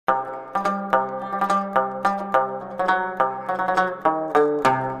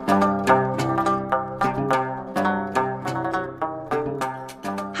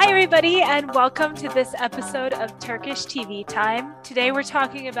everybody, and welcome to this episode of Turkish TV Time. Today we're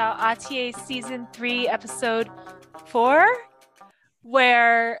talking about Atiye Season 3, Episode 4,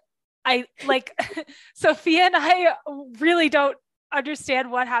 where Sophia and I really don't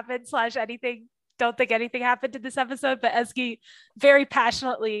understand what happened / anything, don't think anything happened in this episode, but Ezgi very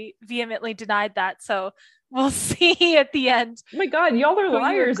passionately, vehemently denied that. So we'll see at the end. Oh my God, y'all are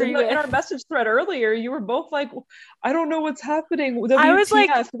liars. In our message thread earlier, you were both like, I don't know what's happening. WTF, I was like,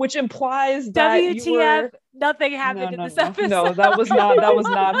 which implies that WTF, you were... nothing happened in this episode. No, that was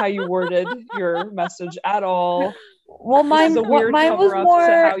not how you worded your message at all. Well, mine was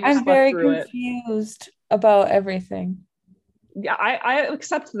more, I'm very confused about everything. Yeah, I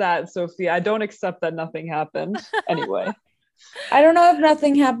accept that, Sophia. I don't accept that nothing happened. Anyway. I don't know if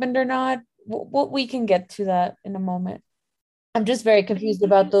nothing happened or not. We can get to that in a moment. I'm just very confused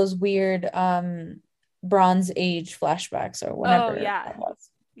about those weird Bronze Age flashbacks or whatever. Oh, yeah. That was.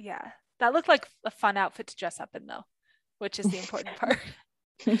 Yeah. That looked like a fun outfit to dress up in, though, which is the important part.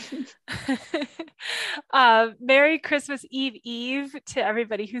 Merry Christmas Eve to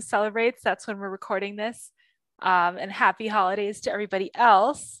everybody who celebrates. That's when we're recording this. And happy holidays to everybody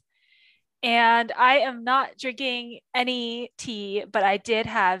else. And I am not drinking any tea, but I did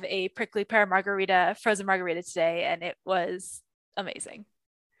have a prickly pear margarita, frozen margarita today, and it was amazing.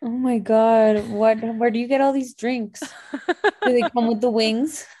 Oh my God. Where do you get all these drinks? Do they come with the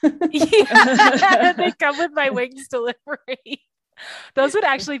wings? Yeah, they come with my wings delivery. Those would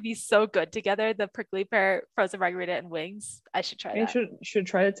actually be so good together, the prickly pear frozen margarita and wings. I should try that. You should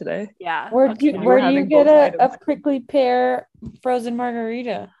try it today. Yeah. Where do you get a prickly pear frozen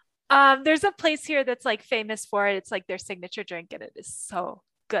margarita? There's a place here that's like famous for it. It's like their signature drink, and it is so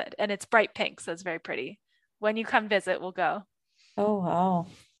good. And it's bright pink, so it's very pretty. When you come visit, we'll go. Oh, wow.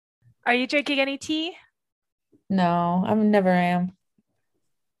 Are you drinking any tea? No, I never am.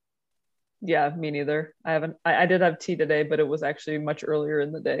 Yeah, me neither. I haven't. I did have tea today, but it was actually much earlier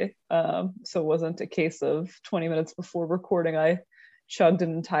in the day. So it wasn't a case of 20 minutes before recording, I chugged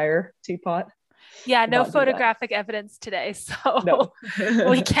an entire teapot. Yeah, no photographic evidence today, so no.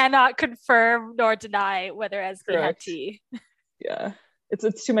 We cannot confirm nor deny whether Ezgi had tea. Yeah,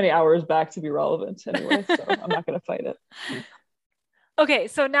 it's too many hours back to be relevant anyway, so I'm not going to fight it. Okay,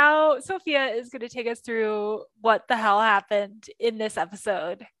 so now Sophia is going to take us through what the hell happened in this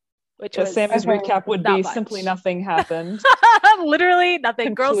episode, which was Sammy's recap would be much. Simply nothing happened. Literally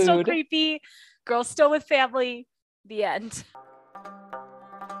nothing. Conclude. Girl's still creepy. Girl's still with family. The end.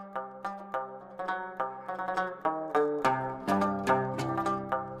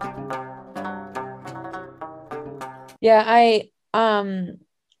 Yeah, I'm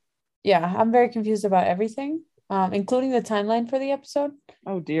very confused about everything, including the timeline for the episode.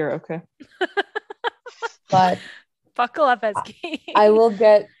 Oh dear, okay. But buckle up, Ezgi. I will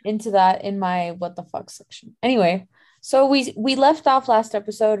get into that in my what the fuck section. Anyway, so we left off last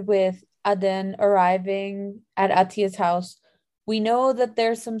episode with Aden arriving at Atiye's house. We know that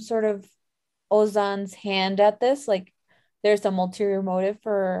there's some sort of Ozan's hand at this, like there's some ulterior motive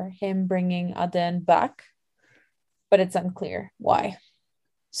for him bringing Aden back, but it's unclear why.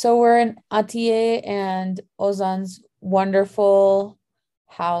 So we're in Atiye and Ozan's wonderful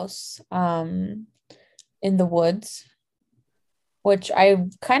house in the woods, which I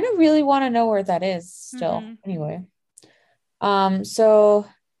kind of really want to know where that is still. Mm-hmm. Anyway. So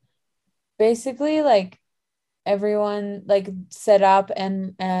basically like everyone like set up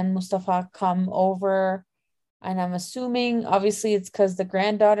and Mustafa come over, and I'm assuming obviously it's because the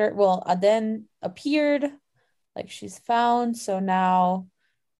granddaughter, Aden appeared, like she's found, so now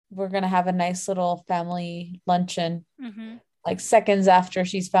we're gonna have a nice little family luncheon, like seconds after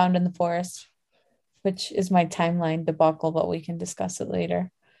she's found in the forest, which is my timeline debacle, but we can discuss it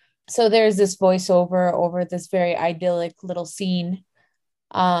later. So there's this voiceover over this very idyllic little scene,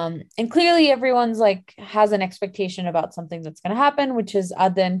 and clearly everyone's like has an expectation about something that's gonna happen, which is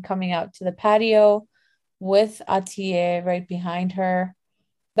Aden coming out to the patio with Atiye right behind her.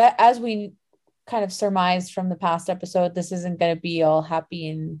 That, as we kind of surmised from the past episode, this isn't going to be all happy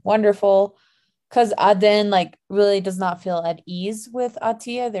and wonderful, because Aden like really does not feel at ease with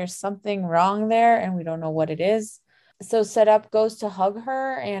Atiye. There's something wrong there and we don't know what it is. So Serap goes to hug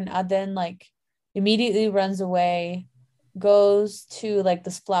her and Aden like immediately runs away, goes to like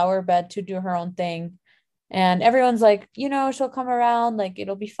this flower bed to do her own thing, and everyone's like, she'll come around, like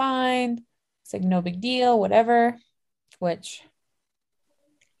it'll be fine, it's like no big deal, whatever, which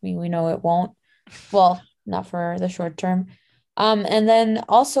I mean we know it won't. Well, not for the short term. And then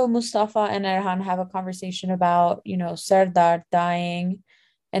also Mustafa and Erhan have a conversation about, Serdar dying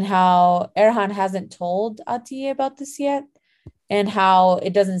and how Erhan hasn't told Atiye about this yet. and how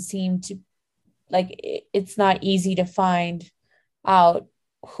it doesn't seem to like it's not easy to find out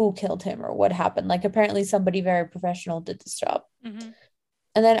who killed him or what happened. Like apparently somebody very professional did this job. Mm-hmm.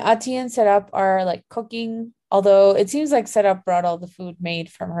 And then Atiye and Setup are like cooking, although it seems like Setup brought all the food made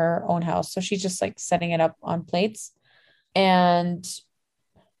from her own house. So she's just like setting it up on plates. And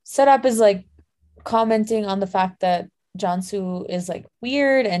Setup is like commenting on the fact that Jansu is like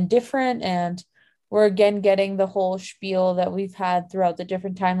weird and different. And we're again getting the whole spiel that we've had throughout the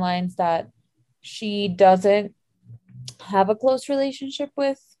different timelines that she doesn't have a close relationship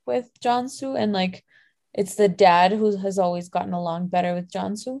with Jansu, and like it's the dad who has always gotten along better with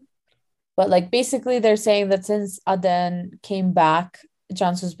Jansu. But like basically they're saying that since Aden came back,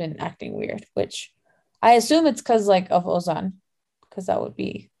 Jansu's been acting weird, which I assume it's because like of Ozan, because that would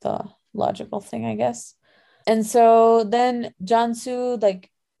be the logical thing, I guess. And so then Jansu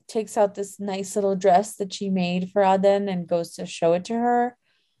like takes out this nice little dress that she made for Aden and goes to show it to her.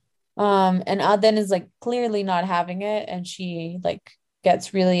 And Aden is like clearly not having it, and she like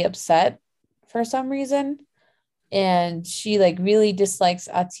gets really upset for some reason. And she like really dislikes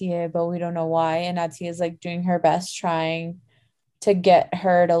Atiye, but we don't know why. And Atiye is like doing her best trying to get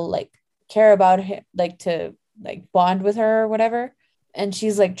her to like care about him, like to like bond with her or whatever. And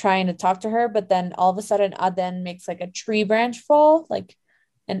she's like trying to talk to her, but then all of a sudden Aden makes like a tree branch fall, like,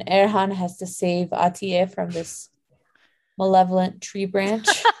 and Erhan has to save Atiye from this malevolent tree branch.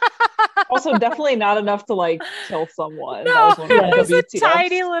 Also, definitely not enough to like kill someone. No, That was one of my it was a WTFs.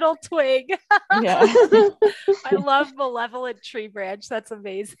 tiny little twig. Yeah. I love malevolent tree branch. That's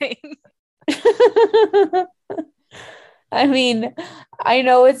amazing. I mean, I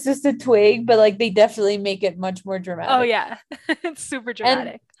know it's just a twig, but like they definitely make it much more dramatic. Oh yeah, it's super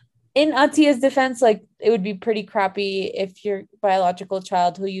dramatic. And in Atiye's defense, like it would be pretty crappy if your biological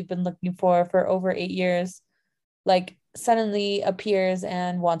child who you've been looking for over 8 years, like suddenly appears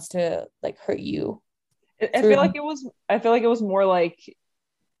and wants to like hurt you. I feel like it was more like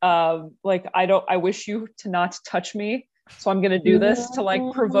I wish you to not touch me, so I'm gonna do this to like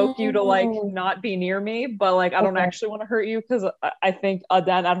provoke you to like not be near me, but like I don't actually want to hurt you, because I think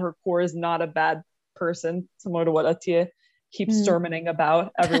Aden at her core is not a bad person, similar to what Atiye keeps sermoning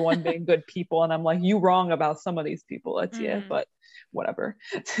about everyone being good people, and I'm like, you wrong about some of these people, Atiye, but whatever.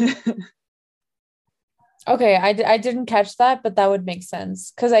 Okay, I didn't catch that, but that would make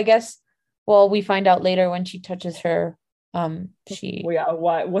sense, because I guess, well, we find out later when she touches her, she well, yeah,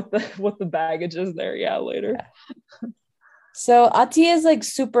 what the baggage is there, yeah, later. Yeah. So Atiye is like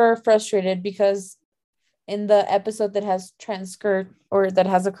super frustrated because in the episode that has transcribed or that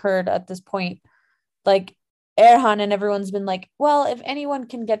has occurred at this point, like Erhan and everyone's been like, well, if anyone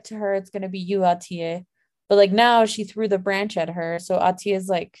can get to her, it's gonna be you, Atiye. But like now she threw the branch at her, so Atiye is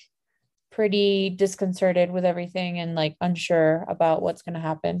like pretty disconcerted with everything and like unsure about what's gonna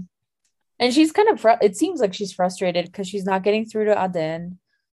happen. And she's kind of it seems like she's frustrated because she's not getting through to Aden.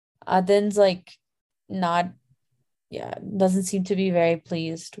 Aden's like not, yeah, doesn't seem to be very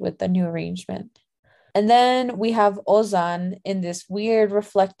pleased with the new arrangement. And then we have Ozan in this weird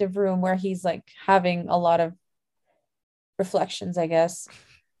reflective room where he's like having a lot of reflections, I guess.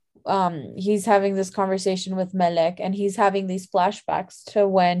 He's having this conversation with Melek, and he's having these flashbacks to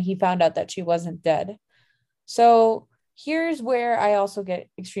when he found out that she wasn't dead. So here's where I also get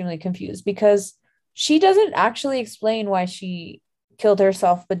extremely confused, because she doesn't actually explain why she killed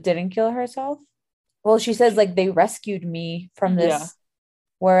herself but didn't kill herself. Well, she says like they rescued me from this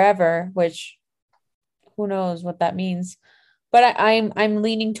wherever, which who knows what that means. But I'm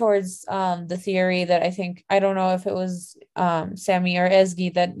leaning towards the theory that I don't know if it was Sammy or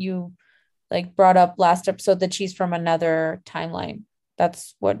Ezgi that you like brought up last episode, that she's from another timeline.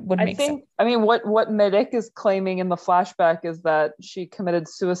 That's what would make sense. I mean, what Medik is claiming in the flashback is that she committed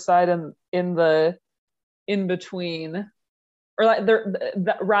suicide in the in between, or like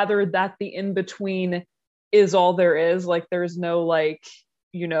rather that the in between is all there is. Like there's no like,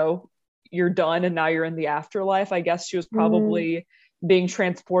 you know, you're done and now you're in the afterlife. I guess she was probably being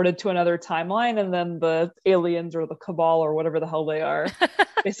transported to another timeline, and then the aliens or the cabal or whatever the hell they are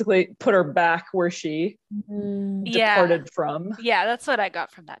basically put her back where she departed from. Yeah, that's what I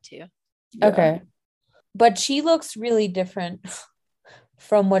got from that too. Okay. But she looks really different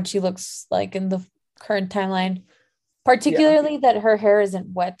from what she looks like in the current timeline. Particularly that her hair isn't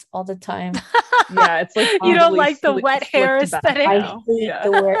wet all the time. Yeah, it's like you don't like the wet hair aesthetic. I hate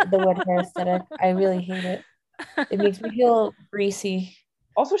the wet hair aesthetic. I really hate it. It makes me feel greasy.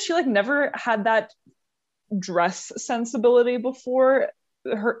 Also, she like never had that dress sensibility before.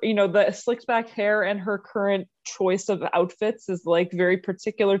 her, the slicked back hair and her current choice of outfits is like very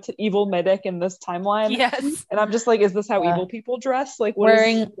particular to evil Medic in this timeline. Yes. And I'm just like, is this how evil people dress? Like,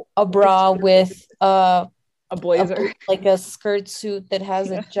 wearing a bra with a blazer, like a skirt suit that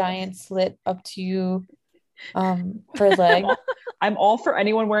has a giant slit up to her leg. I'm all for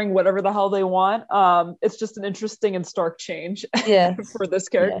anyone wearing whatever the hell they want. It's just an interesting and stark change for this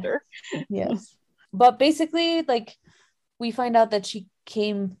character. Yes. But basically, like, we find out that she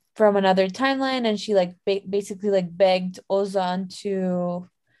came from another timeline, and she like basically like begged Ozan to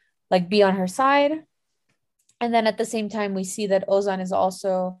like be on her side. And then at the same time, we see that Ozan is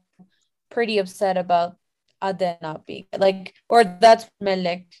also pretty upset about Aden not being like, or that's what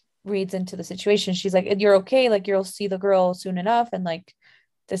Melek reads into the situation. She's like, you're okay, like you'll see the girl soon enough, and like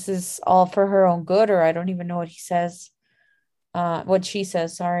this is all for her own good, or I don't even know what he says, what she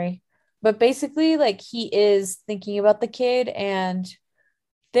says, sorry. But basically, like, he is thinking about the kid, and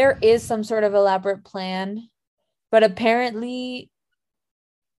there is some sort of elaborate plan, but apparently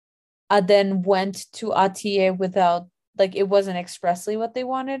Aden went to Atiye without, like, it wasn't expressly what they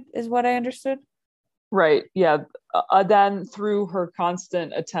wanted, is what I understood. Right. Yeah. Aden, through her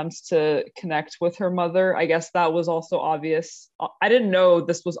constant attempts to connect with her mother, I guess that was also obvious. I didn't know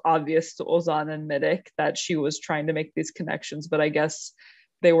this was obvious to Ozan and Midik that she was trying to make these connections, but I guess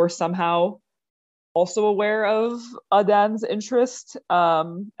they were somehow also aware of Aden's interest,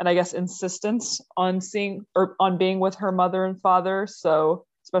 and I guess insistence on seeing or on being with her mother and father. So,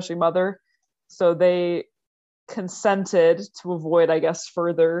 especially mother. So they consented to avoid, I guess,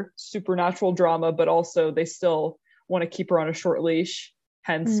 further supernatural drama, but also they still want to keep her on a short leash,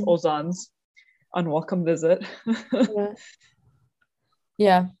 hence Ozan's unwelcome visit.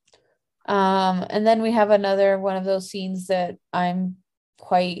 Yeah. And then we have another one of those scenes that I'm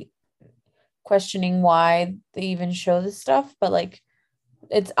quite questioning why they even show this stuff, but like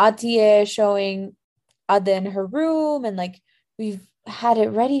it's Atiye showing Aden her room, and like, we've had it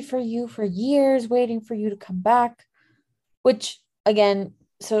ready for you for years, waiting for you to come back, which again,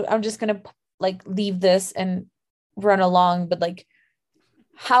 so I'm just gonna like leave this and run along, but like,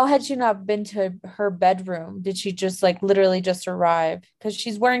 how had she not been to her bedroom? Did she just like literally just arrive? Because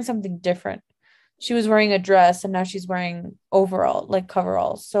she's wearing something different. She was wearing a dress, and now she's wearing overall, like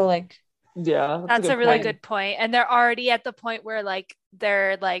coveralls. So like, yeah, that's a really good point. And they're already at the point where like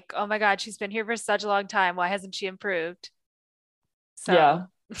they're like, oh my God, she's been here for such a long time. Why hasn't she improved? So yeah.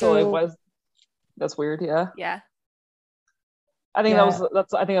 So it was, that's weird. Yeah. I think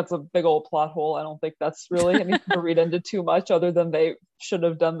that's a big old plot hole. I don't think that's really anything to read into too much, other than they should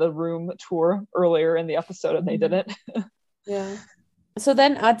have done the room tour earlier in the episode and they didn't. Yeah. So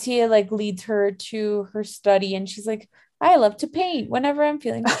then Atiye like leads her to her study, and she's like, I love to paint. Whenever I'm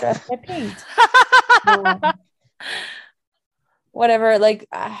feeling stressed, I paint. Whatever, like,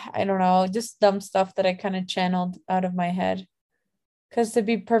 I don't know, just dumb stuff that I kind of channeled out of my head. Because to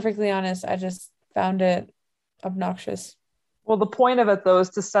be perfectly honest, I just found it obnoxious. Well, the point of it, though, is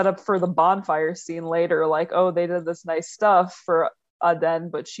to set up for the bonfire scene later. Like, oh, they did this nice stuff for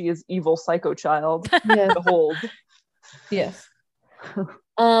Aden, but she is evil psycho child. Yes. Behold. Yes.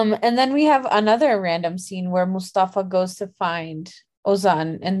 And then we have another random scene where Mustafa goes to find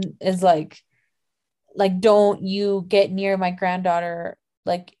Ozan and is like, don't you get near my granddaughter,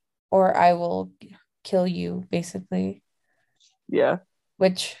 like, or I will kill you, basically. Yeah.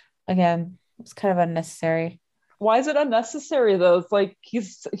 Which, again, was kind of unnecessary. Why is it unnecessary though? It's like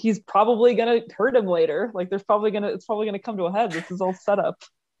he's probably gonna hurt him later. Like it's probably gonna come to a head. This is all set up.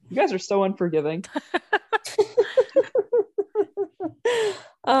 You guys are so unforgiving.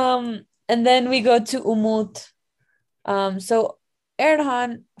 And then we go to Umut. So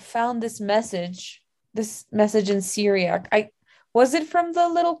Erhan found this message in Syriac. Was it from the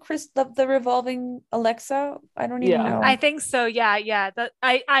little the revolving Alexa? I don't even know. I think so. Yeah.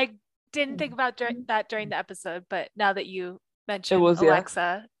 I didn't think about that during the episode, but now that you mentioned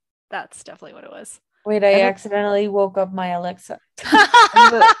Alexa, that's definitely what it was. Wait, I accidentally woke up my Alexa.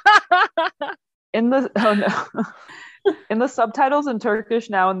 In the subtitles in Turkish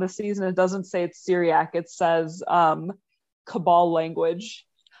now in the season, it doesn't say it's Syriac. It says Cabal language.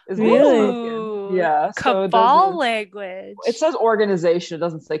 Really? Yeah. Cabal language. It says organization. It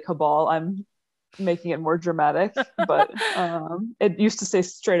doesn't say cabal. I'm making it more dramatic, but it used to say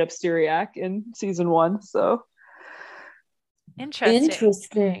straight up Syriac in season 1. So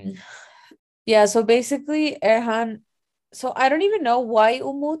interesting. Yeah. So basically, Erhan. So I don't even know why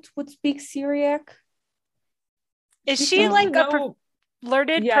Umut would speak Syriac. Is she like a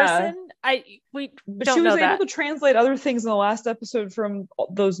learned person? We don't know that. She was able to translate other things in the last episode from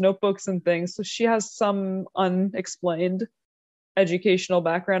those notebooks and things, so she has some unexplained educational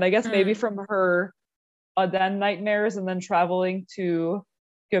background. I guess maybe from her Aden nightmares and then traveling to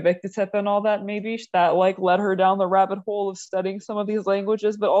Göbekli and all that, maybe that like led her down the rabbit hole of studying some of these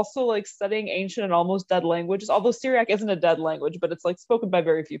languages, but also like studying ancient and almost dead languages. Although Syriac isn't a dead language, but it's like spoken by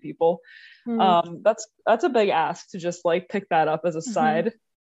very few people. That's a big ask to just like pick that up as a side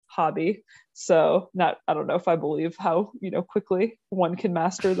hobby. So not, I don't know if I believe how, quickly one can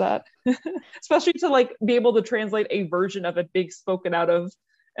master that, especially to like be able to translate a version of it being spoken out of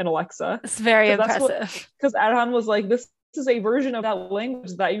an Alexa. It's very impressive. Because Adhan was like, this is a version of that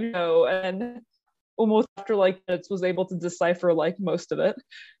language that and almost after like it was able to decipher like most of it.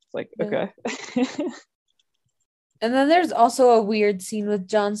 It's like, okay. And then there's also a weird scene with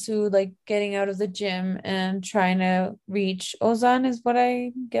Jansu like getting out of the gym and trying to reach Ozan, is what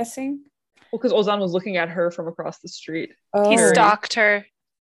I'm guessing. Well, because Ozan was looking at her from across the street. He stalked her.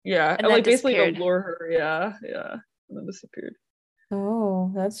 Yeah, and like basically to lure her. Yeah, and then disappeared.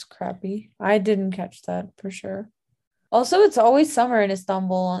 Oh, that's crappy. I didn't catch that for sure. Also, it's always summer in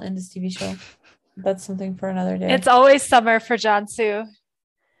Istanbul in this TV show. That's something for another day. It's always summer for Jansu.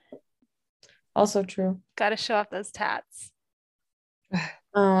 Also true. Gotta show off those tats.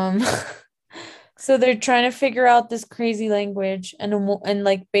 So they're trying to figure out this crazy language, and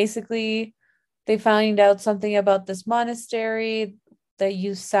like basically they found out something about this monastery that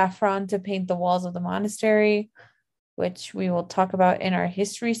used saffron to paint the walls of the monastery, which we will talk about in our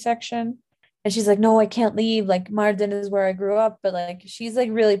history section. And she's like, no, I can't leave. Like Mardin is where I grew up, but like she's like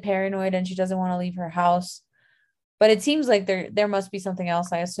really paranoid and she doesn't want to leave her house. But it seems like there must be something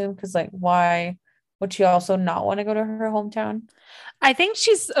else, I assume, because like why would she also not want to go to her hometown? I think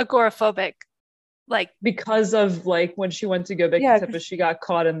she's agoraphobic. Like because of like when she went to Göbekli Tepe, she got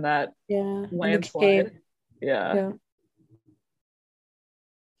caught in that landslide. Yeah.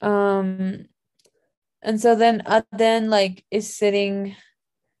 And so then Aden like is sitting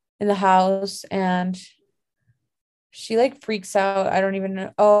in the house and she like freaks out. I don't even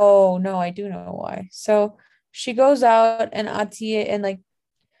know. Oh no, I do know why. So she goes out and Atiye and like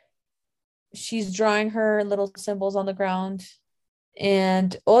she's drawing her little symbols on the ground,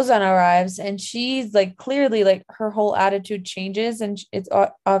 and Ozan arrives and she's like clearly like her whole attitude changes and it's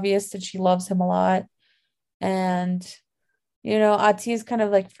obvious that she loves him a lot. And Atiye is kind of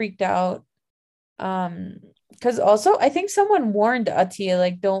like freaked out. Because also I think someone warned Atiye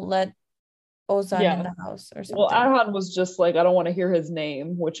like don't let Ozan in the house or something. Well, Arhan was just like, I don't want to hear his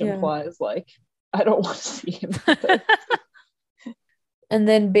name, which implies like I don't want to see him. And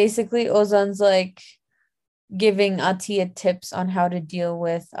then basically Ozan's like giving Atiye tips on how to deal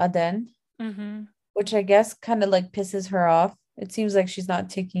with Aden, which I guess kind of like pisses her off. It seems like she's not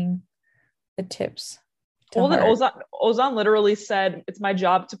taking the tips. Well, then Ozan literally said, it's my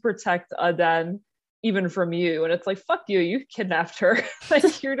job to protect Aden even from you. And it's like, fuck you, you kidnapped her.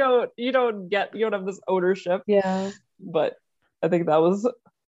 Like you don't have this ownership. Yeah. But I think that was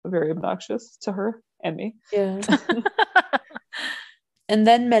very obnoxious to her and me. Yeah. And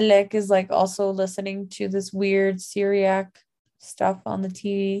then Melek is like also listening to this weird Syriac stuff on the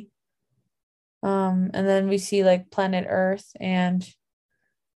TV. And then we see like Planet Earth and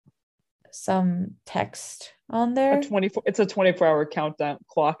some text on there. It's a 24-hour countdown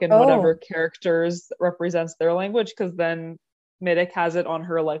clock and whatever characters represents their language, because then Melek has it on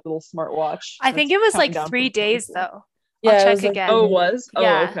her like little smartwatch. I think it was like 3 days though. Yeah, I'll check again. Oh, it was?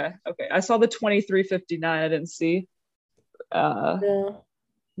 Yeah. Oh, okay. I saw the 23:59. I didn't see the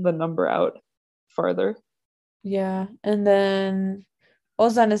number out farther. Yeah. And then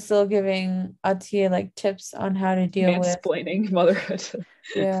Ozan is still giving Atiye like tips on how to deal with mansplaining motherhood.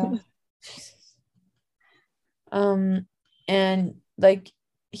 Yeah. And like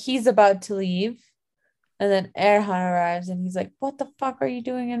he's about to leave, and then Erhan arrives and he's like, what the fuck are you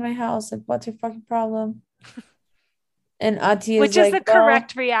doing in my house? Like, what's your fucking problem? And Atiye which is the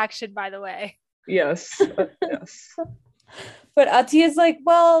correct reaction, by the way. Yes. Yes. But Atiye is like,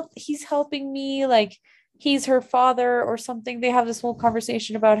 well, he's helping me, like he's her father or something. They have this whole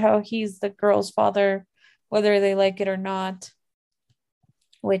conversation about how he's the girl's father, whether they like it or not,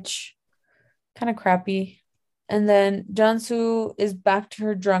 which kind of crappy. And then Jansu is back to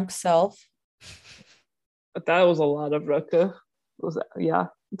her drunk self. But that was a lot of Raka.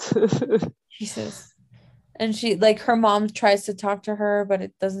 Jesus. And she like her mom tries to talk to her, but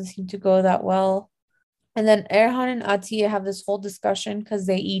it doesn't seem to go that well. And then Erhan and Atiye have this whole discussion because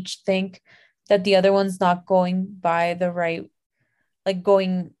they each think that the other one's not going by the right, like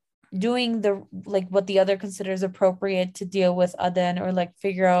doing the like what the other considers appropriate to deal with Aden or like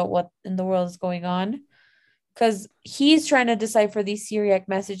figure out what in the world is going on. Because he's trying to decipher these Syriac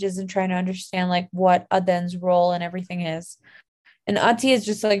messages and trying to understand like what Aden's role and everything is. And Ati is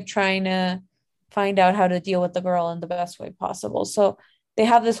just like trying to find out how to deal with the girl in the best way possible. So they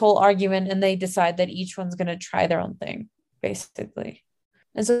have this whole argument and they decide that each one's going to try their own thing, basically.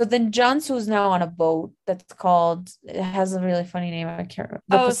 And so then Jansu is now on a boat that's called, it has a really funny name. I can't remember.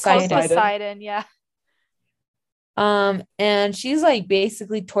 The It's called Poseidon. Poseidon, yeah. And she's like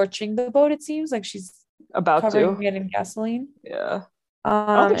basically torching the boat, it seems like she's About covering to. it in gasoline. Yeah.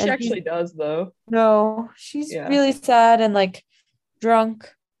 I don't think she And actually does though. no, she's Yeah. really sad and like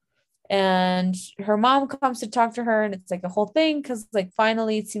drunk. And her mom comes to talk to her, and it's like a whole thing because like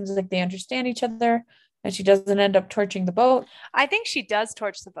finally it seems like they understand each other, and she doesn't end up torching the boat. I think she does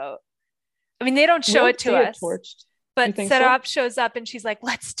torch the boat. I mean, they don't We show don't it to see it us, torched. You but think so? Serap shows up and she's like,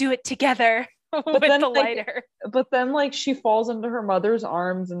 let's do it together with then, the like, lighter. But then like she falls into her mother's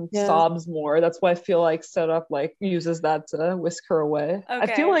arms and Yeah. sobs more. That's why I feel like Setup like uses that to whisk her away. I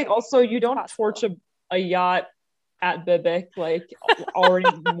Okay, feel like okay. also you It's don't possible. torch a yacht at Bebek like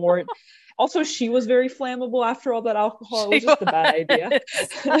already more. Also, she was very flammable after all that alcohol. It was just a bad idea.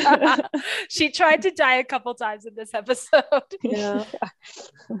 She tried to die a couple times in this episode. Yeah.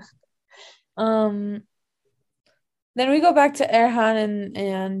 Then we go back to Erhan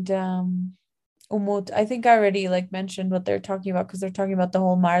and Umut. I think I already like mentioned what they're talking about because they're talking about the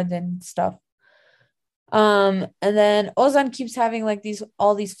whole Mardin stuff. And then Ozan keeps having like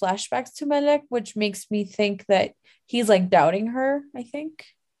all these flashbacks to Melek, which makes me think that he's like doubting her, I think.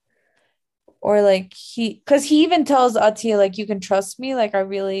 Or like because he even tells Atiye like, you can trust me, like I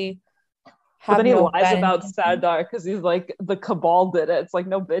really But have then he no lies bad about intentions. Sardar because he's like, the cabal did it. It's like,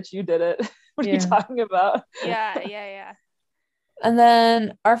 no, bitch, you did it. What are you Yeah. talking about? Yeah. And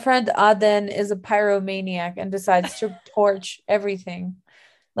then our friend Aden is a pyromaniac and decides to torch everything,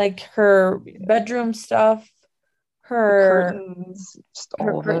 like her bedroom stuff, The her curtains, just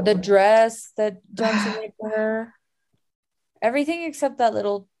all of it. the dress that Johnson made for her, everything except that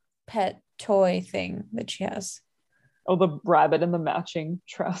little pet toy thing that she has. Oh, the rabbit and the matching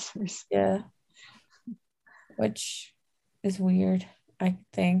trousers. Yeah, which is weird, I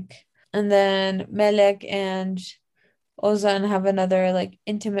think. And then Melek and Ozan have another like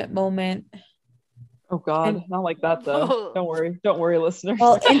intimate moment. Oh God, not like that though. Don't worry, listeners.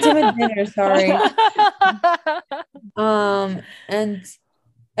 Well, intimate dinner, sorry. And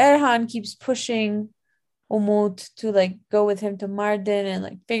Erhan keeps pushing Umut to like go with him to Mardin and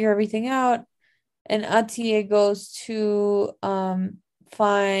like figure everything out. And Atiye goes to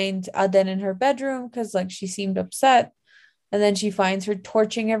find Aden in her bedroom because like she seemed upset. And then she finds her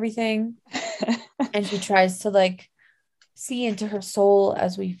torching everything. And she tries to like see into her soul,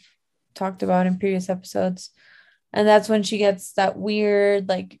 as we've talked about in previous episodes. And that's when she gets that weird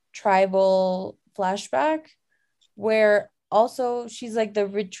like tribal flashback where also she's like the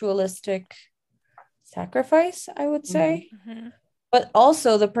ritualistic sacrifice, I would say. Mm-hmm. But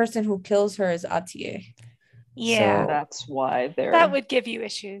also the person who kills her is Atiye. Yeah. So, that's why that would give you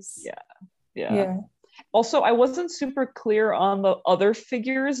issues. Yeah. Also, I wasn't super clear on the other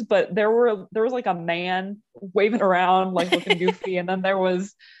figures, but there was like a man waving around, like looking goofy, and then there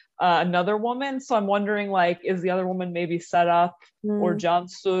was another woman. So I'm wondering, like, is the other woman maybe set up, or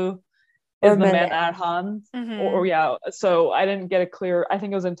Jansu? Is the man Erhan? Or yeah. So I didn't get a clear. I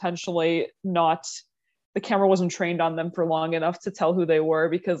think it was intentionally not. The camera wasn't trained on them for long enough to tell who they were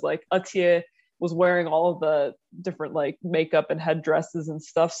because like Atiye was wearing all of the different like makeup and headdresses and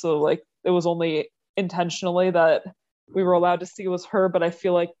stuff. So like it was only intentionally that we were allowed to see was her, but I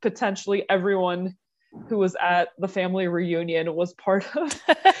feel like potentially everyone who was at the family reunion was part of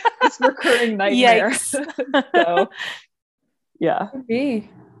this recurring nightmare. So yeah. Could be.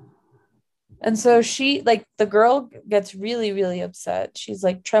 And so she like the girl gets really, really upset. She's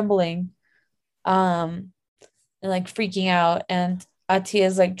like trembling, and like freaking out. And Atiye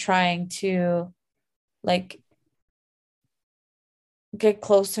is like trying to like get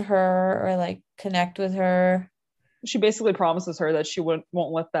close to her or like connect with her. She basically promises her that she won't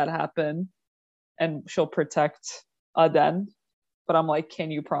let that happen and she'll protect Aden. But I'm like, can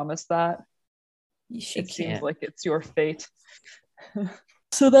you promise that? She can't. Seems like it's your fate.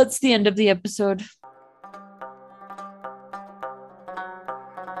 So that's the end of the episode.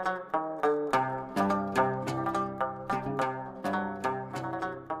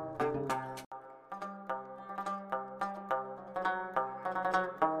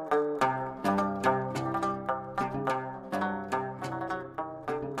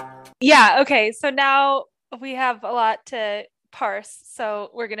 Yeah, okay. So now we have a lot to parse.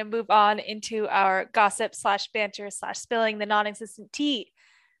 So we're going to move on into our gossip / banter / spilling the non-existent tea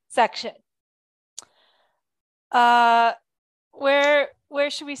section. Where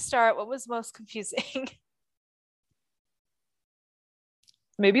should we start? What was most confusing?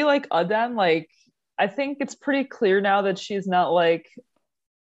 maybe like Aden, like I think it's pretty clear now that she's not like,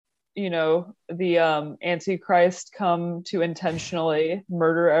 the Antichrist come to intentionally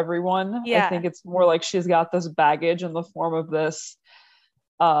murder everyone. I Yeah. think it's more like she's got this baggage in the form of this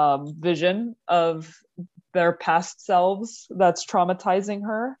vision of their past selves that's traumatizing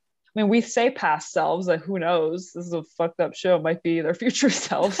her. I mean, we say past selves, like who knows? This is a fucked up show. It might be their future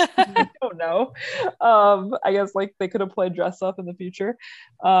selves. We don't know. I guess like they could have played dress up in the future.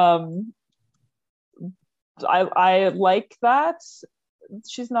 I like that.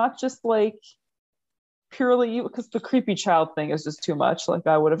 She's not just like purely evil, because the creepy child thing is just too much. Like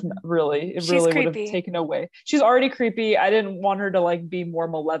I would have She's really would have creepy. taken away. She's already creepy. I didn't want her to like be more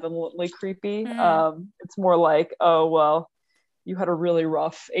malevolently creepy. It's more like, oh well, you had a really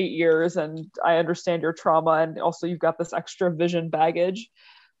rough 8 years and I understand your trauma, and also you've got this extra vision baggage,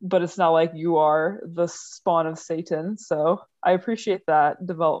 but it's not like you are the spawn of Satan. So I appreciate that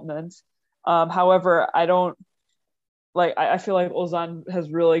development. However, I don't like, I feel like Ozan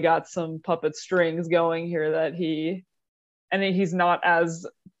has really got some puppet strings going here, that he's not as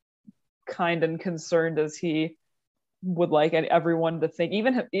kind and concerned as he would like everyone to think.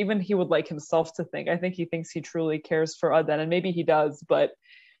 Even he would like himself to think. I think he thinks he truly cares for Aden, and maybe he does, but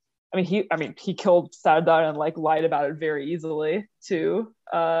he killed Sardar and like lied about it very easily to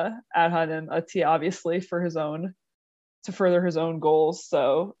Adhan and Atiye, obviously to further his own goals.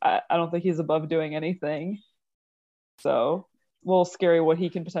 So I don't think he's above doing anything. So a little scary what he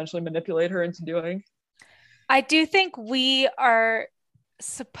can potentially manipulate her into doing. I do think we are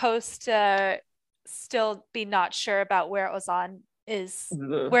supposed to still be not sure about where Ozan is,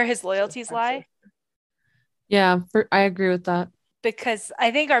 where his loyalties lie. Yeah, I agree with that. Because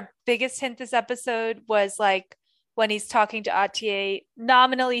I think our biggest hint this episode was like when he's talking to Atiye,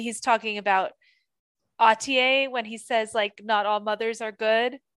 nominally he's talking about Atiye when he says like not all mothers are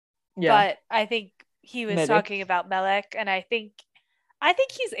good. Yeah. But I think he was talking about Melek, and I think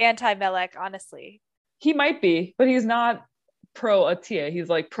he's anti-Melek, honestly. He might be, but he's not pro Atiye. He's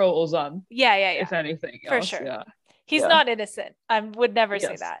like pro Ozan. Yeah. If anything else. For sure. Yeah. He's not innocent. I would never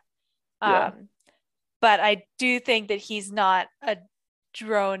say that. But I do think that he's not a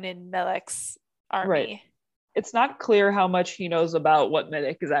drone in Melek's army. Right. It's not clear how much he knows about what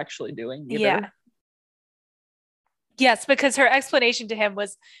Melek is actually doing either. Yeah. Yes, because her explanation to him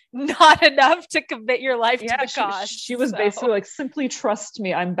was not enough to commit your life to the cause. She was basically like, simply trust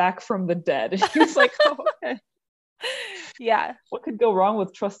me, I'm back from the dead. And he was like, oh, okay. Yeah. What could go wrong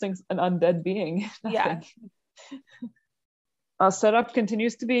with trusting an undead being? Nothing. Yeah. Setup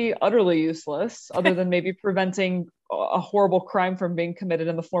continues to be utterly useless, other than maybe preventing a horrible crime from being committed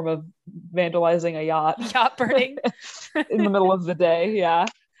in the form of vandalizing a yacht. Yacht burning. In the middle of the day, yeah.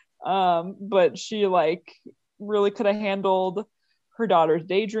 But she like really could have handled her daughter's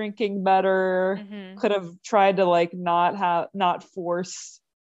day drinking better. Could have tried to like not force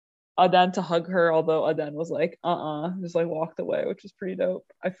Aden to hug her, although Aden was like just like walked away, which was pretty dope.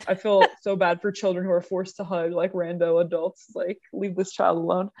 I feel so bad for children who are forced to hug like rando adults. Like, leave this child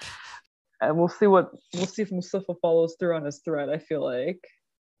alone. And we'll see if Mustafa follows through on his threat. I feel like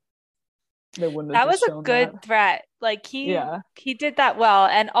they wouldn't have. That was a good threat. Like he did that well.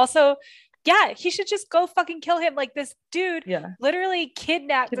 And also, yeah, he should just go fucking kill him. Like, this dude literally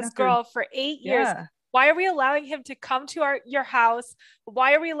kidnapped this girl for 8 years. Why are we allowing him to come to your house?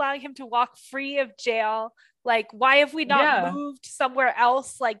 Why are we allowing him to walk free of jail? Like, why have we not moved somewhere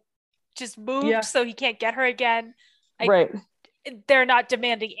else? Like, just moved so he can't get her again. Right. They're not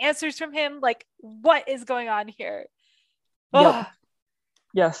demanding answers from him. Like, what is going on here? Yep.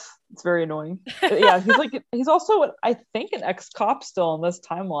 Yes, it's very annoying. Yeah, he's also, I think, an ex-cop still in this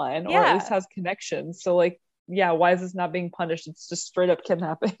timeline, or at least has connections. So like, yeah, why is this not being punished? It's just straight up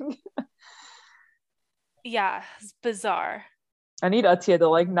kidnapping. Yeah, it's bizarre. I need Atiye to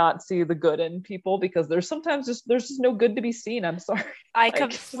like not see the good in people, because there's just no good to be seen. I'm sorry. I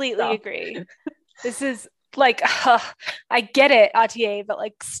completely agree. This is like, I get it, Atiye, but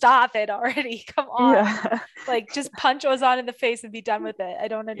like, stop it already. Come on. Yeah. Like, just punch Ozan in the face and be done with it. I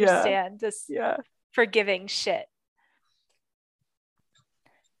don't understand this forgiving shit.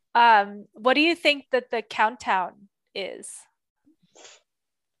 What do you think that the countdown is?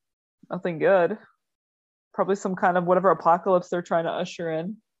 Nothing good. Probably some kind of whatever apocalypse they're trying to usher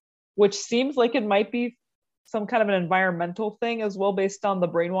in, which seems like it might be some kind of an environmental thing as well, based on the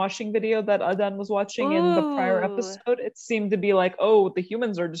brainwashing video that Aden was watching in the prior episode. It seemed to be like, oh, the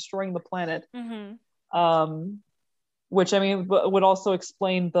humans are destroying the planet. Which, I mean, would also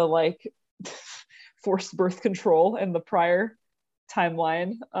explain the like forced birth control in the prior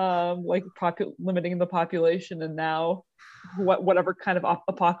timeline, like limiting the population, and now whatever kind of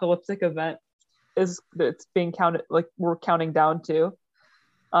apocalyptic event is it's being counted, like we're counting down to.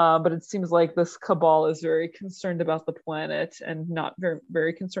 But it seems like this cabal is very concerned about the planet and not very,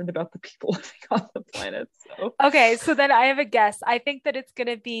 very concerned about the people living on the planet. So Okay, so then I have a guess. I think that it's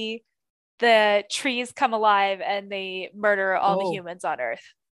gonna be the trees come alive and they murder all the humans on Earth.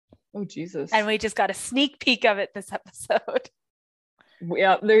 Oh Jesus! And we just got a sneak peek of it this episode.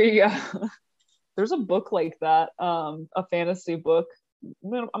 Yeah, there you go. There's a book like that, a fantasy book.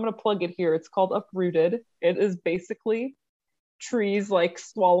 I'm gonna plug it here. It's called Uprooted. It is basically trees like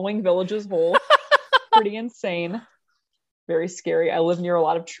swallowing villages whole. Pretty insane. Very scary. I live near a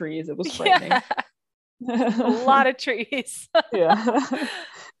lot of trees. It was frightening. Yeah. A lot of trees. Yeah.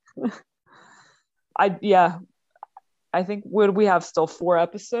 I think we have still 4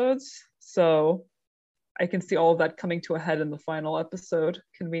 episodes, so I can see all of that coming to a head in the final episode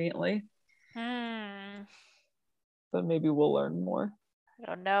conveniently. But maybe we'll learn more. I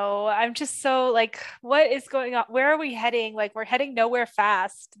don't know. I'm just so like, what is going on? Where are we heading? Like, we're heading nowhere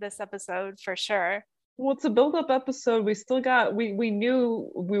fast this episode for sure. Well, it's a build-up episode. We still got, we knew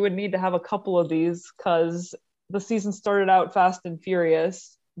we would need to have a couple of these because the season started out fast and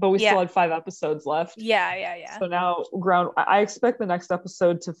furious, but we still had 5 episodes left. Yeah. So now I expect the next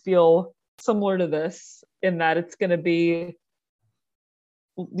episode to feel similar to this in that it's going to be,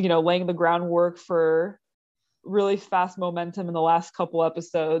 laying the groundwork for really fast momentum in the last couple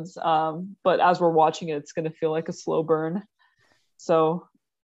episodes. But as we're watching it, it's going to feel like a slow burn. So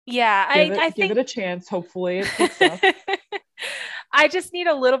yeah, I think give it a chance. Hopefully it picks up. I just need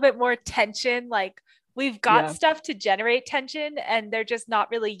a little bit more tension. Like, we've got stuff to generate tension and they're just not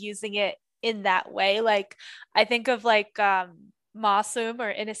really using it in that way. Like, I think of like Masum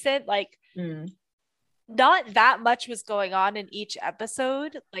or Innocent, like not that much was going on in each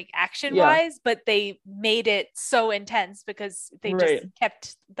episode, like action wise, but they made it so intense because they just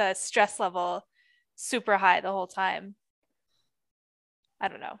kept the stress level super high the whole time. I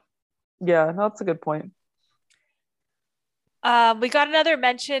don't know. Yeah, no, that's a good point. We got another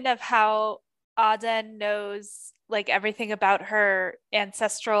mention of how Aden knows like everything about her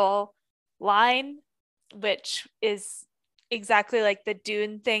ancestral line, which is exactly like the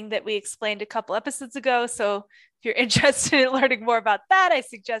Dune thing that we explained a couple episodes ago. So if you're interested in learning more about that, I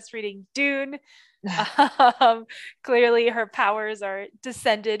suggest reading Dune. Clearly her powers are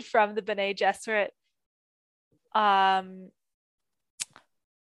descended from the Bene Gesserit.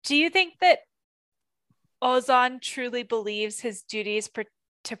 Do you think that Ozan truly believes his duty is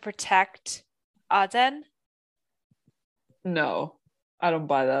to protect Aden? No, I don't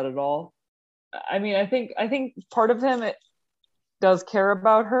buy that at all. I mean, I think part of him does care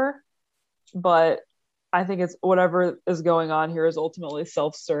about her, but I think it's whatever is going on here is ultimately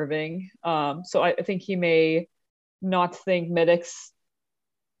self-serving. So I think he may not think Middick's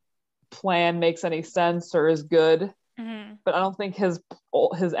plan makes any sense or is good, but I don't think his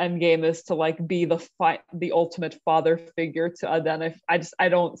end game is to like be the ultimate father figure to Aden. I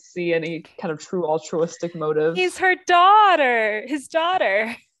don't see any kind of true altruistic motives. He's his daughter.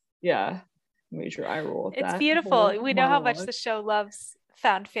 Yeah. Major eye roll at it's that. Beautiful. We know how much the show loves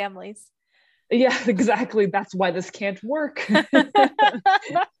found families. Yeah, exactly. That's why this can't work.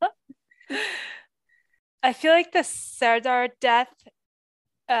 I feel like the Serdar death,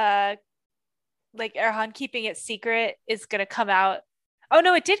 like Erhan keeping it secret, is gonna come out. Oh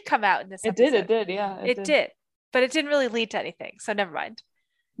no, it did come out in this episode. It did, yeah. It did. But it didn't really lead to anything, so never mind.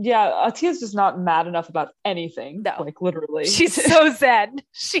 Yeah, Atiye's just not mad enough about anything. No. Like literally. She's so zen.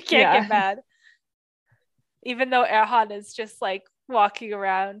 She can't get mad. Even though Erhan is just like walking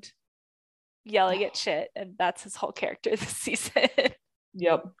around yelling at shit, and that's his whole character this season.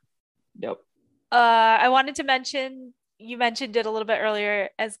 Yep. I wanted to mention, you mentioned it a little bit earlier,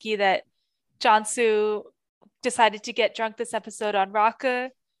 Ezgi, that Jansu decided to get drunk this episode on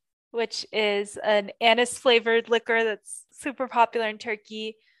Rakı, which is an anise flavored liquor that's super popular in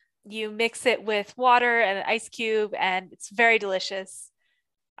Turkey. You mix it with water and an ice cube, and it's very delicious.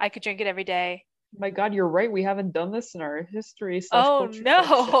 I could drink it every day. My God, you're right. We haven't done this in our history. Oh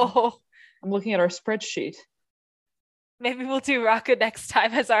no! I'm looking at our spreadsheet. Maybe we'll do Rakı next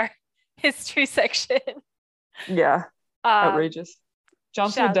time as our history section. Yeah, outrageous.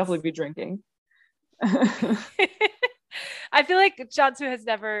 Johnson would definitely be drinking. I feel like Jansu has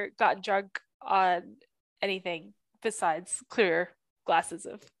never gotten drunk on anything besides clear glasses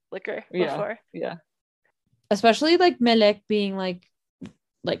of liquor before. Yeah. Especially like Melek being like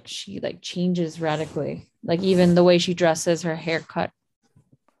she like changes radically. Like even the way she dresses, her haircut.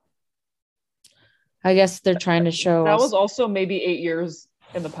 I guess they're trying to show That us. was also maybe 8 years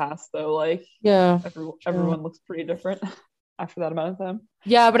in the past, though. Like, Yeah, everyone looks pretty different after that amount of time.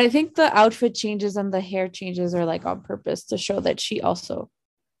 yeah, but I think the outfit changes and the hair changes are like on purpose to show that she also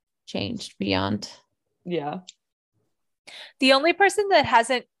changed beyond. Yeah. The only person that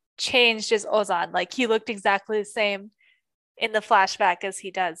hasn't changed is Ozan. Like he looked exactly the same in the flashback as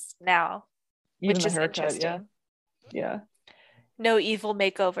he does now, Even which the is haircut, yeah. interesting. Yeah. No evil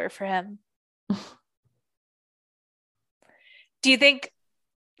makeover for him. Do you think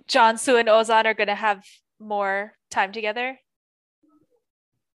Jansu and Ozan are going to have more time together?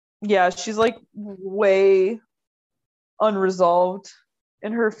 Yeah, she's like way unresolved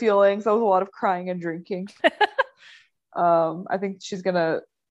in her feelings. That was a lot of crying and drinking. I think she's gonna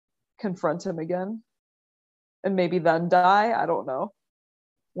confront him again and maybe then die. I don't know.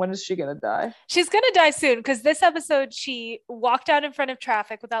 When is she gonna die? She's going to die soon because this episode she walked out in front of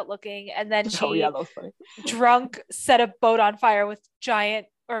traffic without looking and then Oh yeah, she that was funny. drunk set a boat on fire with giant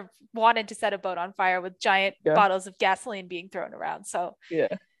or wanted to set a boat on fire with giant bottles of gasoline being thrown around. So yeah,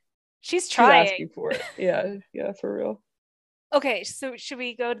 she's trying. She's asking for it. Yeah, for real. Okay, so should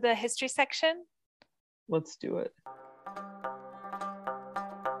we go to the history section? Let's do it.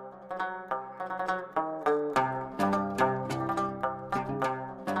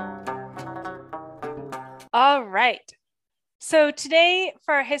 All right. So today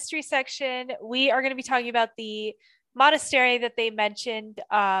for our history section, we are going to be talking about the monastery that they mentioned,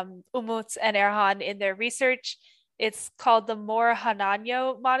 Umut and Erhan, in their research. It's called the Mor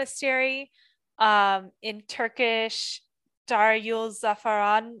Hananyo Monastery, in Turkish Darul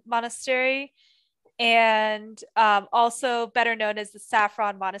Zafaran Monastery, and also better known as the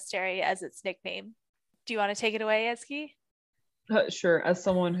Saffron Monastery as its nickname. Do you want to take it away, Eski? Sure. As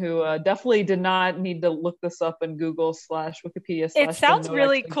someone who definitely did not need to look this up in Google /Wikipedia / it sounds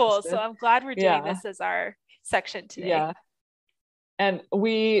really cool. Existed. So I'm glad we're doing this as our section today. Yeah. And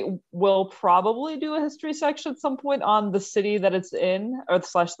we will probably do a history section at some point on the city that it's in, or /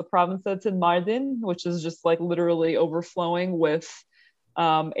 the province that's in, Mardin, which is just like literally overflowing with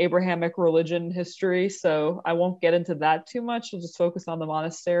Abrahamic religion history. So I won't get into that too much. I'll just focus on the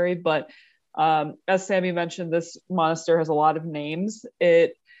monastery. But as Sammy mentioned, this monastery has a lot of names.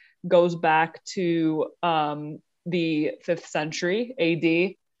 It goes back to the 5th century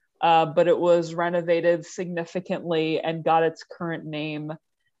AD, but it was renovated significantly and got its current name,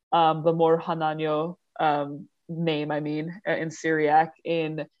 the Mor Hananyo name, in Syriac,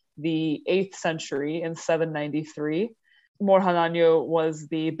 in the 8th century in 793. Mor Hananyo was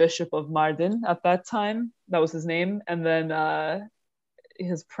the bishop of Mardin at that time. That was his name. And then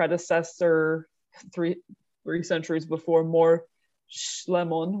his predecessor, three centuries before, Mor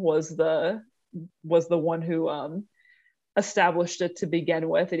Shlemon, was the one who established it to begin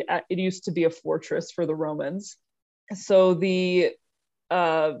with. It used to be a fortress for the Romans. So the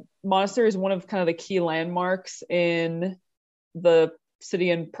monastery is one of kind of the key landmarks in the city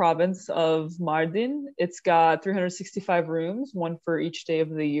and province of Mardin. It's got 365 rooms, one for each day of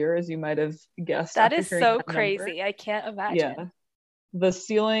the year, as you might have guessed. That is so crazy. Number. I can't imagine. Yeah. The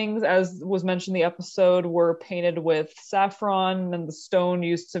ceilings, as was mentioned in the episode, were painted with saffron, and the stone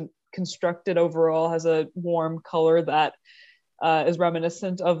used to construct it overall has a warm color that is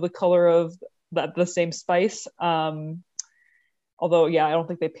reminiscent of the color of the same spice. Although, yeah, I don't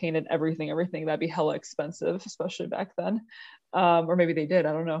think they painted everything. That'd be hella expensive, especially back then. Or maybe they did,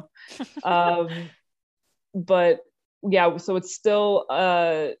 I don't know. But yeah, so it's still,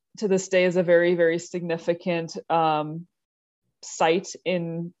 to this day, is a very, very significant site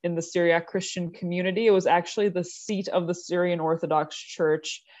in the Syriac Christian community. It was actually the seat of the Syrian Orthodox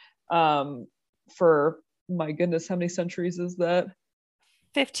Church for, my goodness, how many centuries is that?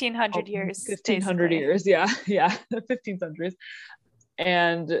 1,500 years. 1,500 basically. Years, yeah 15 centuries.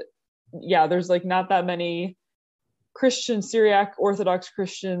 And yeah, there's like not that many Christian Syriac Orthodox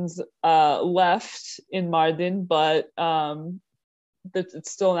Christians left in Mardin, but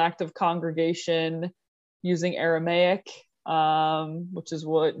it's still an active congregation using Aramaic, which is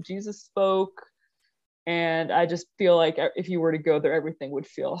what Jesus spoke. And I just feel like if you were to go there, everything would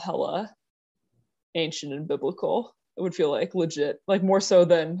feel hella ancient and biblical. It would feel like legit, like more so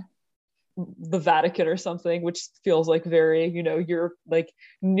than the Vatican or something, which feels like very, you're like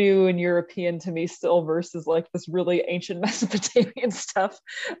new and European to me still, versus like this really ancient Mesopotamian stuff,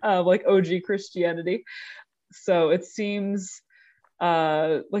 like OG Christianity. So it seems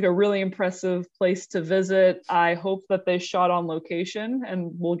like a really impressive place to visit. I hope that they shot on location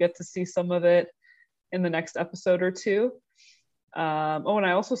and we'll get to see some of it in the next episode or two. And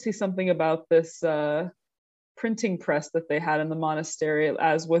I also see something about this printing press that they had in the monastery.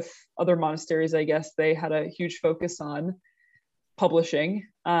 As with other monasteries, I guess they had a huge focus on publishing.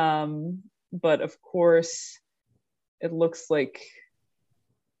 But of course, it looks like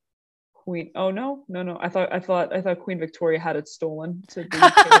Queen. Oh no. I thought Queen Victoria had it stolen to the UK.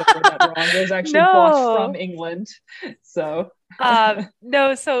 I read that wrong. It was actually bought from England. So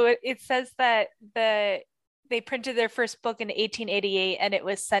no, so it says that they printed their first book in 1888 and it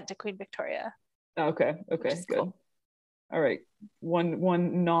was sent to Queen Victoria. Okay, good. Cool. All right.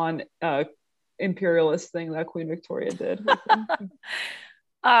 One non imperialist thing that Queen Victoria did.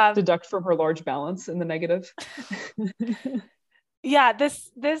 Deduct from her large balance in the negative. Yeah, this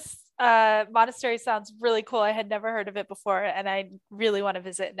monastery sounds really cool. I had never heard of it before and I really want to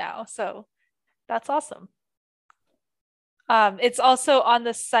visit now. So that's awesome. It's also on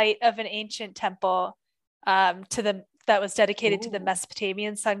the site of an ancient temple that was dedicated to the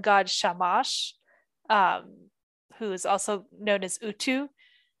Mesopotamian sun god Shamash, who is also known as Utu,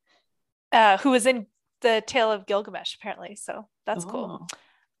 who was in the Tale of Gilgamesh, apparently. So that's cool.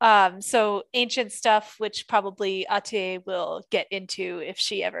 So ancient stuff, which probably Atiye will get into if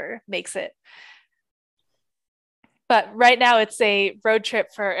she ever makes it. But right now it's a road trip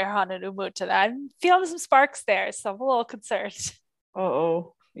for Erhan and Umut, and I'm feeling some sparks there, so I'm a little concerned.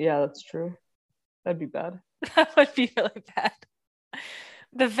 Oh, yeah, that's true. That'd be bad. That would be really bad.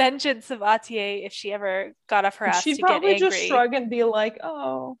 The vengeance of Atiye, if she ever got off her ass to get angry. She'd probably just shrug and be like,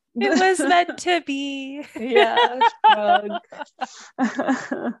 oh. It was meant to be. Yeah, shrug.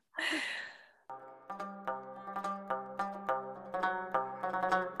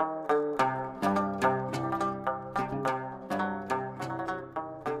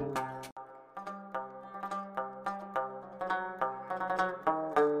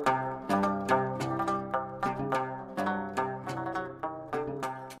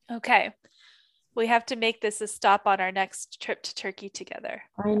 Okay. We have to make this a stop on our next trip to Turkey together.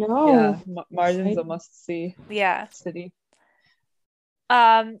 I know. Yeah, Mardin's a must-see city.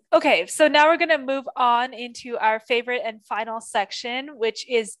 Okay, so now we're going to move on into our favorite and final section, which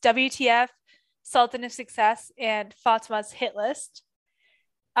is WTF, Sultan of Success, and Fatma's hit list.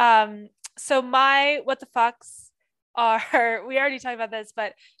 So my what the fucks are, we already talked about this,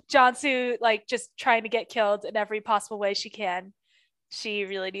 but Jansu, like, just trying to get killed in every possible way she can. She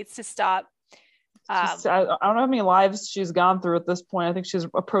really needs to stop. I don't know how many lives she's gone through at this point. I think she's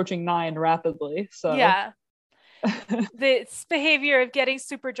approaching 9 rapidly. So yeah. This behavior of getting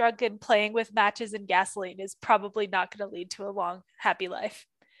super drunk and playing with matches and gasoline is probably not going to lead to a long, happy life.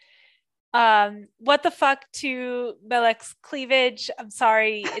 What the fuck to Melek's cleavage? I'm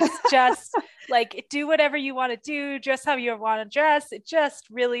sorry. It's just like, do whatever you want to do, dress how you want to dress. It just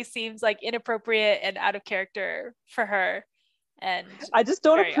really seems like inappropriate and out of character for her. And I just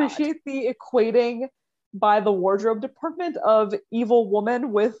don't appreciate the equating by the wardrobe department of evil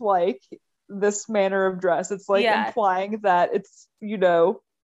woman with like this manner of dress. It's like implying that it's, you know,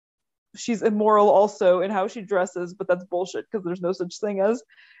 she's immoral also in how she dresses, but that's bullshit because there's no such thing as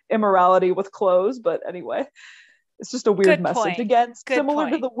immorality with clothes. But anyway, it's just a weird message. Again, similar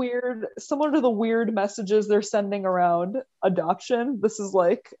to the weird messages they're sending around adoption. This is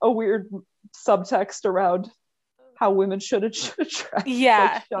like a weird subtext around how women should dress.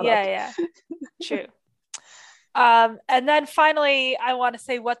 Yeah, like, true. And then finally, I want to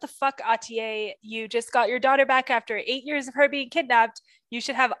say, what the fuck, Atiye? You just got your daughter back after 8 years of her being kidnapped. You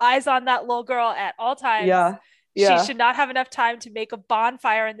should have eyes on that little girl at all times. Yeah. She should not have enough time to make a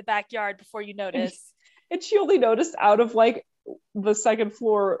bonfire in the backyard before you notice. And she only noticed out of like the second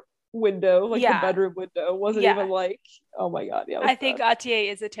floor window, like the bedroom window. Wasn't even like, oh my god. Yeah. I think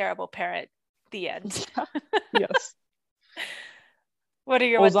Atiye is a terrible parent. The end. Yes. What are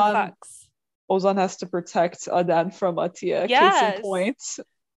your what the fucks? Ozan has to protect Aden from Atiye. Yes. Case in point,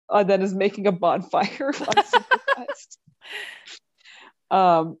 Aden is making a bonfire.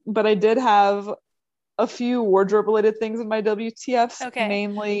 But I did have a few wardrobe related things in my WTFs. Okay.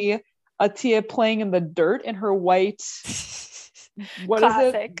 Mainly Atiye playing in the dirt in her white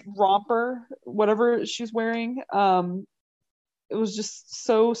Classic. Romper, whatever she's wearing. It was just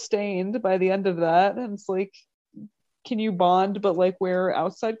so stained by the end of that, and it's like, can you bond but like wear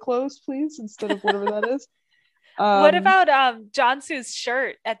outside clothes please instead of whatever that is. What about Jansu's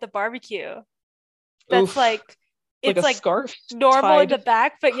shirt at the barbecue? That's like it's like scarf normal in the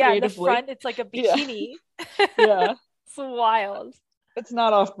back, but in the front it's like a bikini. Yeah. It's wild. It's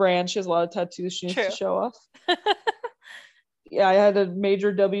not off brand. She has a lot of tattoos she needs to show off. Yeah, I had a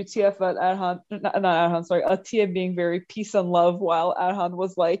major WTF at Adhan, not Adhan, sorry, Atiye being very peace and love while Adhan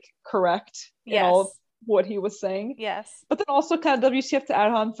was like correct in all what he was saying. Yes. But then also kind of WTF to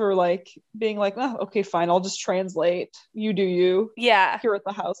Adhan for like being like, oh, okay, fine, I'll just translate. You do you. Yeah. Here at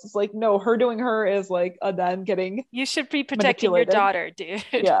the house. It's like, no, her doing her is like Aden getting You should be protecting your daughter, dude.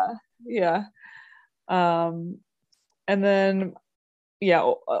 Yeah. And then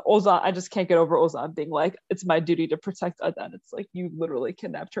Ozan, I just can't get over Ozan being like, it's my duty to protect Aden. It's like, you literally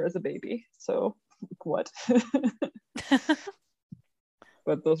kidnapped her as a baby. So what?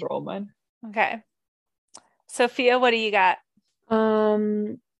 But those are all mine. Okay. Sophia, what do you got?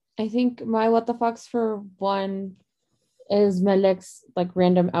 I think my what the fucks for one is Melek's like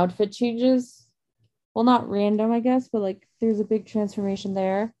random outfit changes. Well, not random, I guess, but like there's a big transformation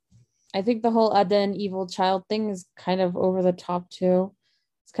there. I think the whole Aden evil child thing is kind of over the top too.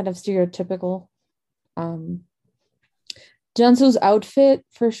 It's kind of stereotypical. Jansu's outfit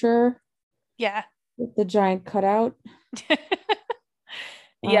for sure. Yeah. With the giant cutout.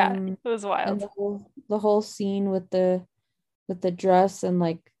 Yeah, it was wild. And the whole scene with the dress and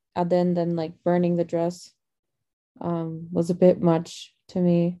like Aden then like burning the dress was a bit much to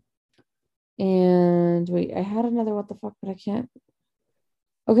me. And wait, I had another what the fuck, but I can't.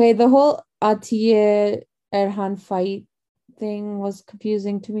 Okay, the whole Atiye Erhan fight thing was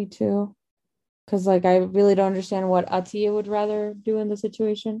confusing to me too. Because like I really don't understand what Atiye would rather do in the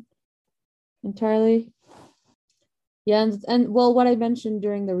situation entirely. Yeah, and well, what I mentioned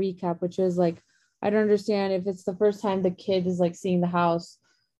during the recap, which is like, I don't understand if it's the first time the kid is like seeing the house,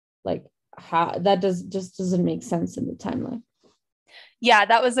 like how that just doesn't make sense in the timeline. Yeah,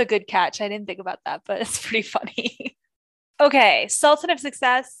 that was a good catch. I didn't think about that, but it's pretty funny. Okay, Sultan of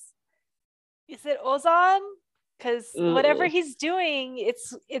Success. Is it Ozan? Because whatever he's doing,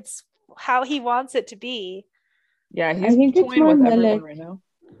 it's how he wants it to be. Yeah, he's toying with everyone right now.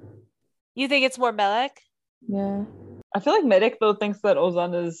 You think it's more Melek? Yeah. I feel like Melek though thinks that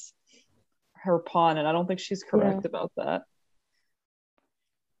Ozan is her pawn, and I don't think she's correct about that.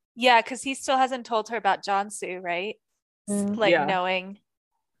 Yeah, because he still hasn't told her about Jansu, right? Knowing.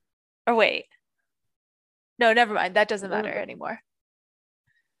 Or wait. No, never mind. That doesn't matter anymore.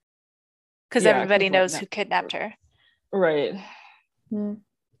 Because everybody knows who kidnapped her. Right.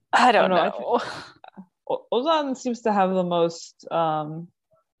 I don't know. Ozan seems to have the most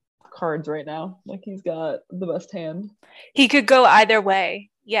cards right now. Like he's got the best hand. He could go either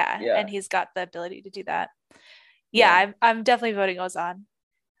way. Yeah. And he's got the ability to do that. Yeah. I'm definitely voting Ozan.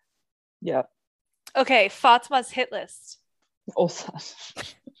 Yeah. Okay, Fatma's hit list.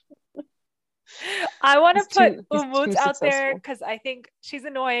 Ozan. I want to put Umut out there because I think she's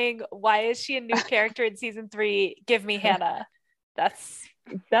annoying. Why is she a new character in season 3? Give me Hannah. That's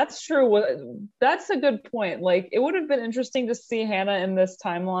true. That's a good point. Like, it would have been interesting to see Hannah in this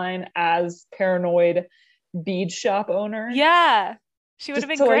timeline as paranoid bead shop owner. Yeah, she would have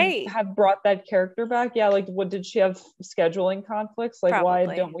been great. Like, have brought that character back. Yeah, like, what did she have scheduling conflicts? Like, Probably.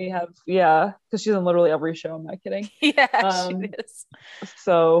 Why don't we have? Yeah, because she's in literally every show. I'm not kidding. Yeah, she is.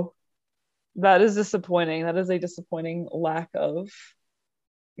 So that is disappointing. That is a disappointing lack of,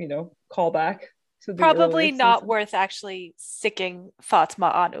 callback. Probably not worth actually sicking Fatma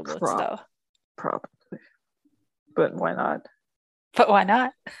on Umut though. Probably. But why not?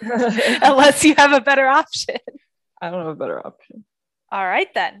 Unless you have a better option. I don't have a better option. All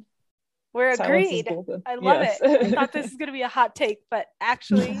right then. We're agreed. I love it. I thought this was going to be a hot take, but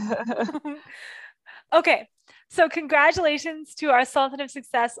actually. Okay. So congratulations to our Sultan of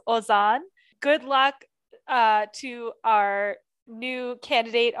Success, Ozan. Good luck to our new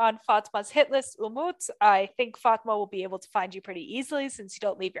candidate on Fatma's hit list, Umut. I think Fatma will be able to find you pretty easily since you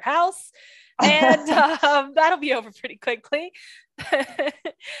don't leave your house. And that'll be over pretty quickly.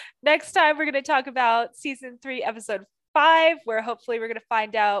 Next time, we're going to talk about season 3, episode 5, where hopefully we're going to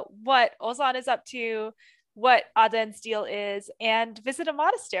find out what Ozan is up to, what Aden's deal is, and visit a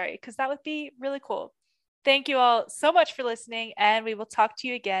monastery, because that would be really cool. Thank you all so much for listening, and we will talk to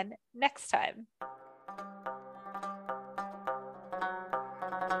you again next time.